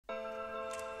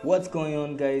What's going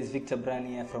on, guys? Victor Brand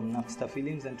here from Napster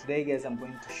Films, and today guys I'm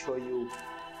going to show you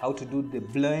how to do the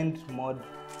blend mode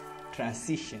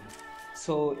transition.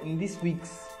 So in this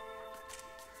week's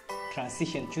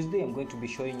transition Tuesday I'm going to be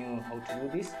showing you how to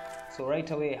do this. So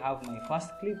right away I have my first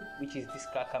clip, which is this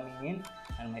car coming in,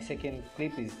 and my second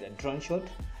clip is a drone shot.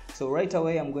 So right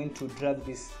away I'm going to drag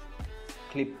this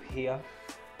clip here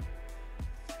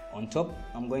on top.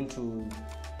 I'm going to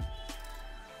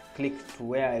click to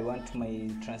where I want my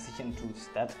transition to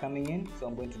start coming in. So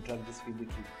I'm going to drag this video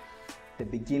to the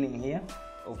beginning here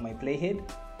of my playhead,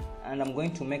 and I'm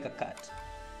going to make a cut.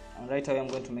 And right away I'm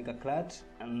going to make a cut,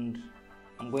 and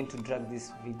I'm going to drag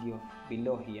this video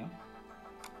below here.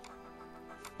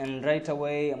 And right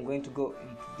away I'm going to go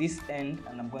into this end,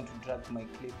 and I'm going to drag my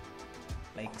clip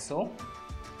like so,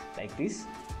 like this.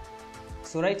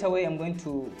 So right away I'm going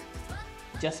to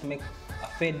just make a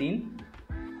fade in,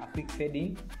 a quick fade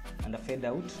in and a fade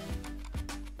out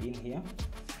in here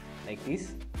like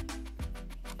this,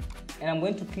 and I'm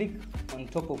going to click on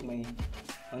top of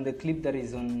on the clip that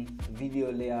is on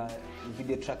video layer,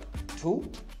 video track 2,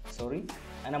 sorry,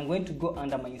 and I'm going to go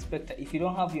under my inspector. If you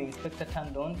don't have your inspector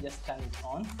turned on, just turn it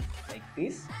on like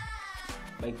this,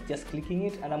 by just clicking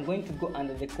it, and I'm going to go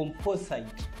under the composite,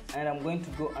 and I'm going to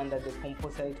go under the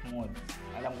composite mode,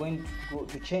 and I'm going to go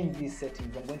to change these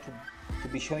settings. I'm going to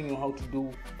be showing you how to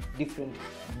do different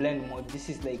blend mode. This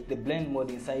is like the blend mode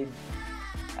inside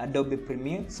Adobe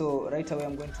Premiere. So right away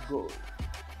I'm going to go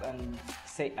and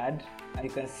say add, and you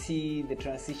can see the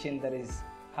transition that is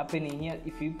happening here.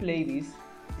 If you play this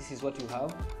is what you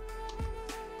have.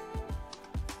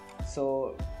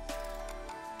 So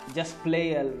just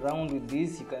play around with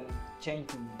this. You can change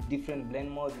to different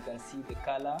blend mode. You can see the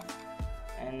color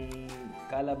and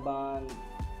color band,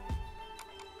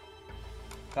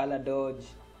 color dodge.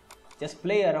 Just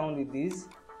play around with this,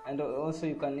 and also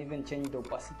you can even change the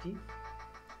opacity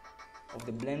of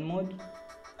the blend mode,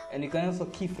 and you can also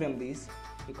keyframe this.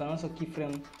 You can also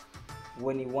keyframe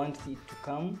when you want it to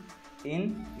come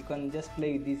in. You can just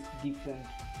play with these different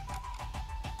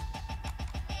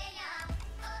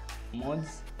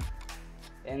modes,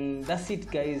 and that's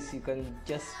it, guys. You can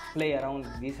just play around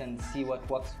with this and see what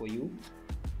works for you.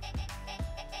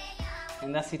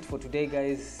 And that's it for today,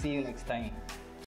 guys. See you next time.